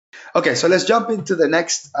Okay, so let's jump into the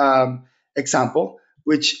next example,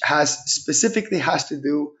 which specifically has to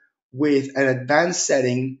do with an advanced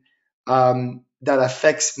setting that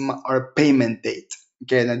affects our payment date.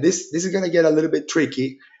 Okay, now this is going to get a little bit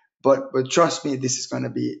tricky, but trust me, this is going to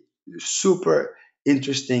be super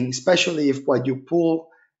interesting, especially if what you pull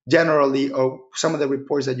generally, or some of the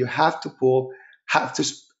reports that you have to pull, have to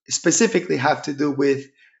specifically have to do with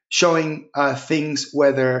showing things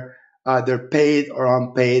whether they're paid or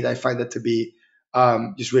unpaid. I find that to be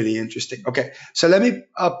just really interesting. Okay, so let me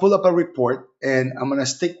pull up a report, and I'm going to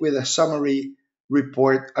stick with a summary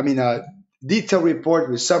report. I mean, a detailed report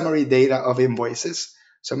with summary data of invoices.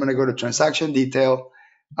 So I'm going to go to transaction detail.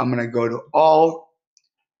 I'm going to go to all.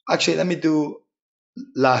 Actually, let me do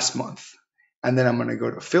last month. And then I'm going to go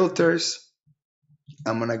to filters.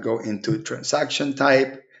 I'm going to go into transaction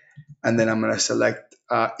type. And then I'm going to select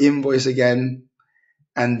invoice again.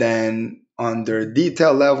 And then under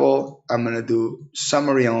detail level, I'm going to do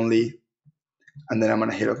summary only. And then I'm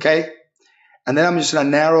going to hit OK. And then I'm just going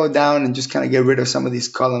to narrow down and just kind of get rid of some of these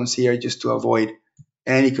columns here just to avoid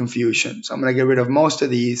any confusion. So I'm going to get rid of most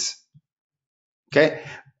of these. Okay.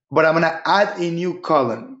 But I'm going to add a new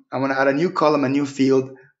column. I'm going to add a new column, a new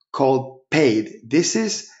field called paid. This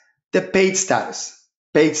is the paid status.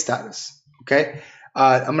 Paid status. Okay.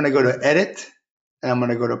 I'm going to go to edit, and I'm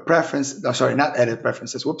going to go to preference. Oh, sorry, not edit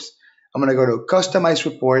preferences. Whoops. I'm going to go to customize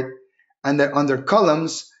report, and then under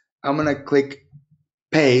columns, I'm going to click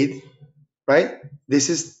paid, right? This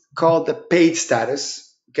is called the paid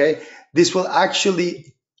status. Okay. This will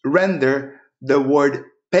actually render the word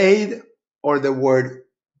paid or the word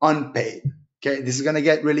unpaid. Okay. This is going to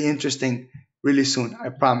get really interesting really soon. I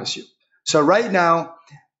promise you. So right now,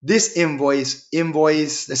 this invoice,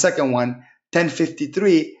 the second one,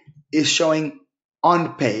 1053, is showing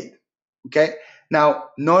unpaid. Okay. Now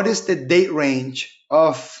notice the date range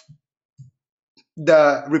of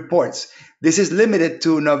the reports. This is limited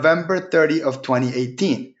to November 30 of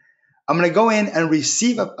 2018. I'm going to go in and I'm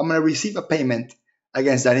going to receive a payment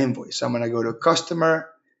against that invoice. So I'm going to go to customer.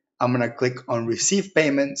 I'm going to click on receive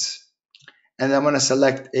payments, and I'm going to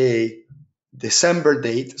select a December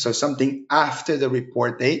date. So something after the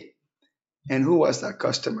report date. And who was that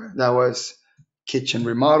customer? That was Kitchen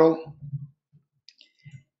Remodel.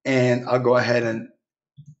 And I'll go ahead and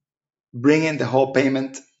bring in the whole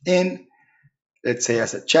payment in. Let's say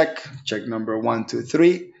as a check number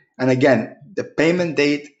 123. And again, the payment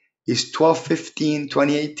date is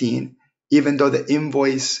 12/15/2018, even though the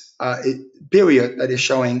invoice period that is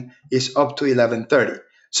showing is up to 11/30.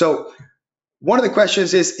 So one of the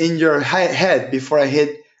questions is, in your head, before I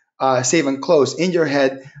hit save and close, in your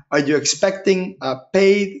head, are you expecting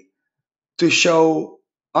paid to show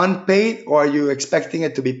unpaid, or are you expecting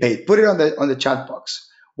it to be paid? Put it on the chat box.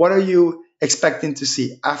 What are you expecting to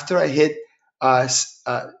see after I hit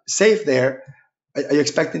save there? Are you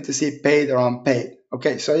expecting to see paid or unpaid?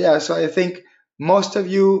 Okay, so yeah, so I think most of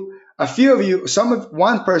you, a few of you,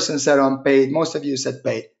 one person said unpaid, most of you said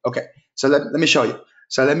paid. Okay, so let me show you.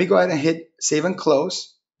 So let me go ahead and hit save and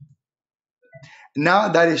close. Now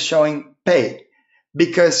that is showing paid,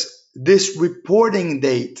 because this reporting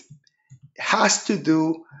date has to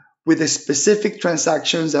do with the specific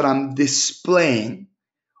transactions that I'm displaying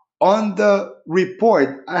on the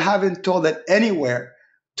report. I haven't told it anywhere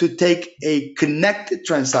to take a connected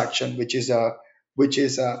transaction, which is a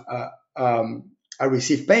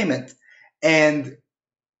received payment, and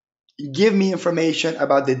give me information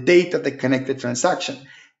about the date of the connected transaction.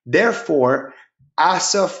 Therefore,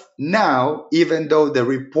 as of now, even though the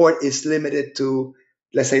report is limited to,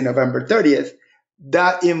 let's say, November 30th,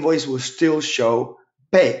 that invoice will still show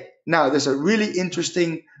pay. Now, there's a really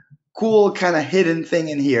interesting, cool kind of hidden thing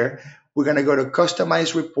in here. We're going to go to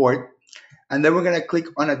customize report, and then we're going to click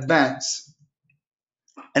on advance.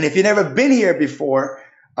 And if you've never been here before,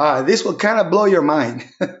 this will kind of blow your mind.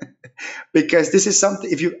 Because this is something,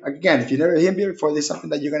 if you never been here before, this is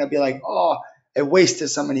something that you're going to be like, oh, I wasted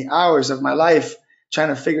so many hours of my life trying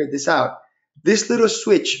to figure this out. This little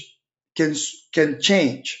switch can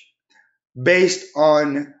change based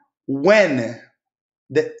on when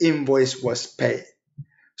the invoice was paid.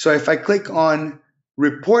 So if I click on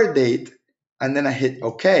report date, and then I hit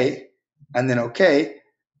OK, and then OK,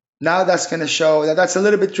 now that's going to show that. That's a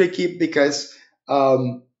little bit tricky, because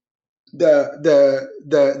the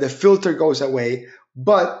filter goes away.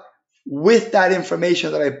 But with that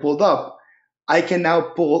information that I pulled up, I can now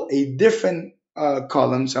pull a different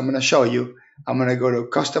column. So I'm going to show you. I'm going to go to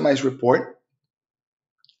customize report,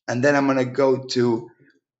 and then I'm going to go to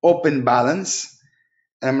open balance,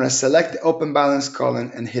 and I'm going to select the open balance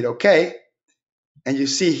column and hit OK. And you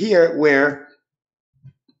see here where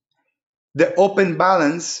The open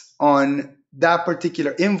balance on that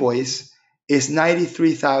particular invoice is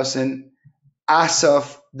 93,000 as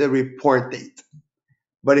of the report date.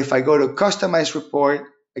 But if I go to customize report,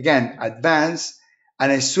 again, advanced,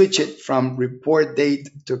 and I switch it from report date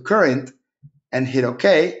to current and hit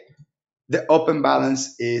OK, the open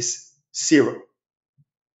balance is 0.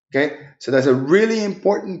 Okay, so that's a really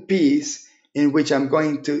important piece in which I'm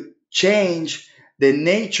going to change the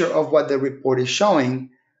nature of what the report is showing,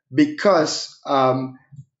 because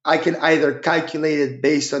I can either calculate it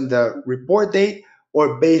based on the report date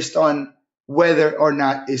or based on whether or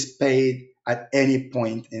not it's paid at any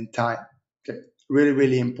point in time. Okay, really,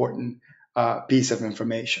 really important piece of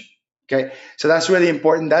information. Okay, so that's really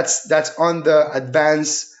important. That's on the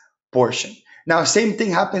advanced portion. Now, same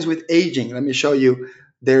thing happens with aging. Let me show you.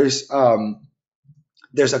 There's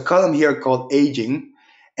a column here called aging,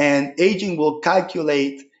 and aging will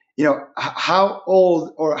calculate, how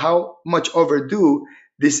old or how much overdue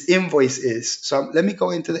this invoice is. So let me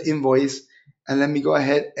go into the invoice and let me go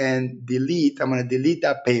ahead and delete. I'm going to delete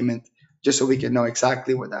that payment just so we can know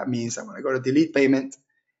exactly what that means. I'm going to go to delete payment,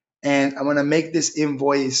 and I'm going to make this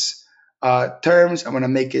invoice terms. I'm going to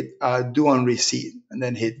make it due on receipt, and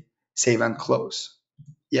then hit save and close.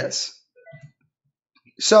 Yes.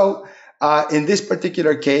 So in this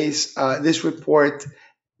particular case, this report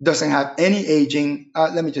doesn't have any aging.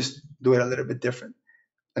 Let me just do it a little bit different.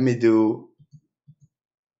 Let me do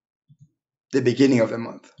the beginning of the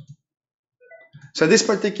month. So in this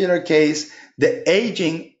particular case, the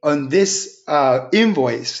aging on this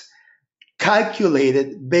invoice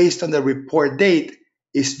calculated based on the report date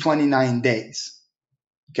is 29 days.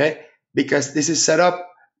 Okay, because this is set up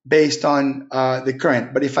based on the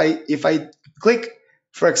current. But if I click,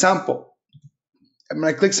 for example, I'm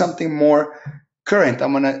going to click something more current.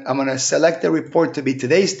 I'm gonna select the report to be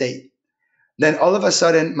today's date. Then all of a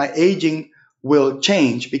sudden my aging will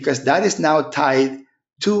change because that is now tied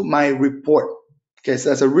to my report. Okay, so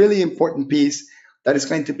that's a really important piece that is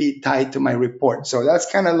going to be tied to my report. So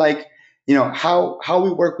that's kind of like, how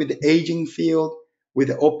we work with the aging field, with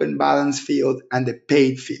the open balance field, and the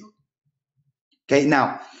paid field. Okay,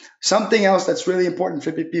 now something else that's really important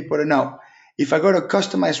for people to know. If I go to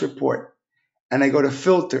customize report and I go to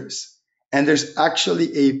filters, and there's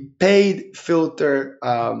actually a paid filter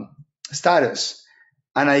status,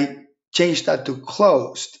 and I change that to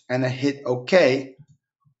closed and I hit OK,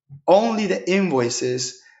 only the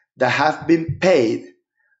invoices that have been paid,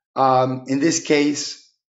 in this case,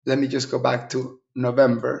 let me just go back to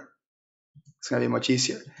November. It's going to be much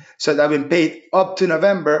easier. So that have been paid up to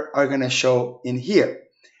November are going to show in here.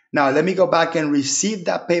 Now, let me go back and receive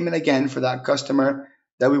that payment again for that customer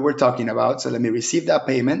that we were talking about. So let me receive that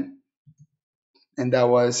payment. And that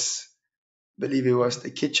was, I believe it was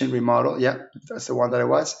the kitchen remodel. Yeah, that's the one that it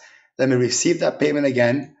was. Let me receive that payment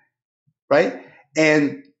again, right?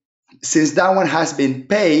 And since that one has been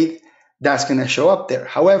paid, that's going to show up there.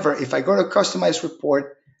 However, if I go to customize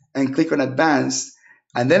report and click on advanced,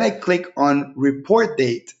 and then I click on report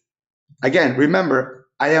date, again, remember,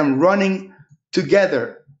 I am running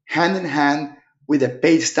together hand in hand with the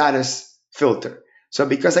paid status filter. So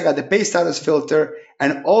because I got the paid status filter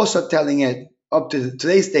and also telling it up to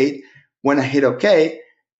today's date, when I hit OK,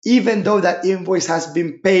 even though that invoice has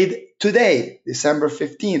been paid today, December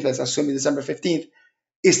 15th, let's assume it's December 15th,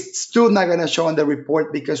 it's still not going to show on the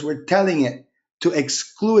report because we're telling it to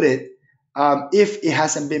exclude it if it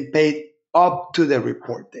hasn't been paid up to the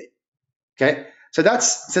report date. Okay, so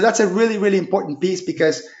that's a really, really important piece,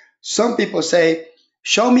 because some people say,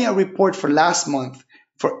 show me a report for last month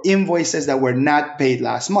for invoices that were not paid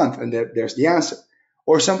last month, and there's the answer.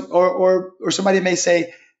 Or somebody may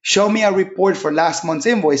say, show me a report for last month's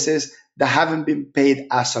invoices that haven't been paid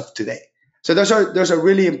as of today. So those are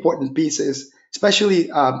really important pieces, especially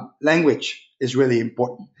language is really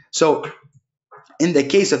important. So in the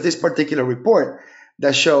case of this particular report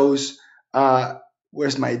that shows,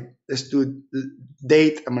 let's do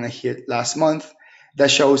date, I'm going to hit last month,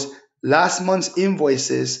 that shows last month's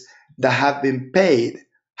invoices that have been paid,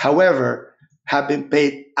 however, have been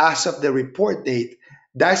paid as of the report date.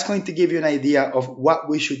 That's going to give you an idea of what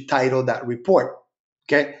we should title that report.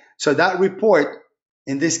 Okay, so that report,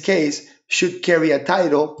 in this case, should carry a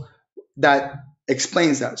title that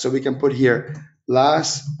explains that. So we can put here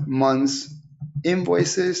last month's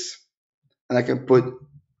invoices, and I can put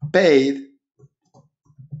paid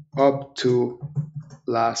up to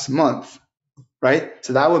last month, right?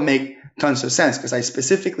 So that would make tons of sense, because I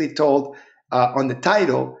specifically told on the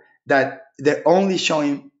title that they're only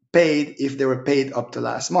showing paid if they were paid up to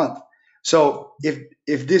last month. So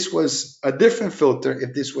if this was a different filter,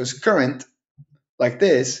 if this was current like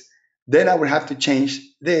this, then I would have to change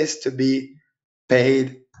this to be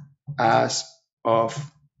paid as of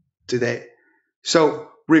today. So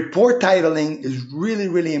report titling is really,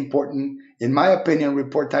 really important. In my opinion,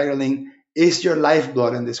 report titling is your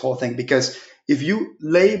lifeblood in this whole thing, because if you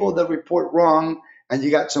label the report wrong and you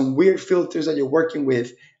got some weird filters that you're working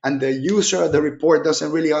with, and the user of the report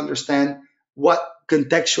doesn't really understand what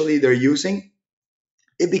contextually they're using,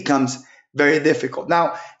 it becomes very difficult.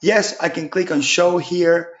 Now, yes, I can click on show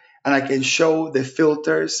here and I can show the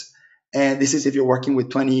filters. And this is if you're working with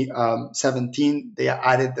 2017, they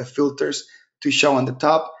added the filters to show on the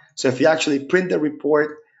top. So if you actually print the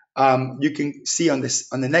report, you can see on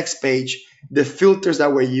this on the next page the filters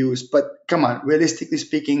that were used. But come on, realistically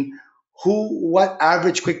speaking, what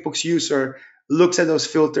average QuickBooks user looks at those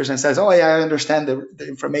filters and says, "Oh yeah, I understand the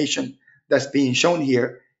information that's being shown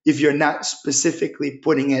here," if you're not specifically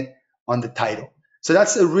putting it on the title. So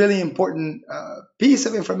that's a really important piece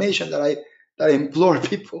of information that I implore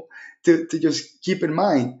people to just keep in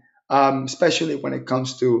mind, especially when it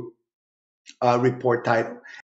comes to report title.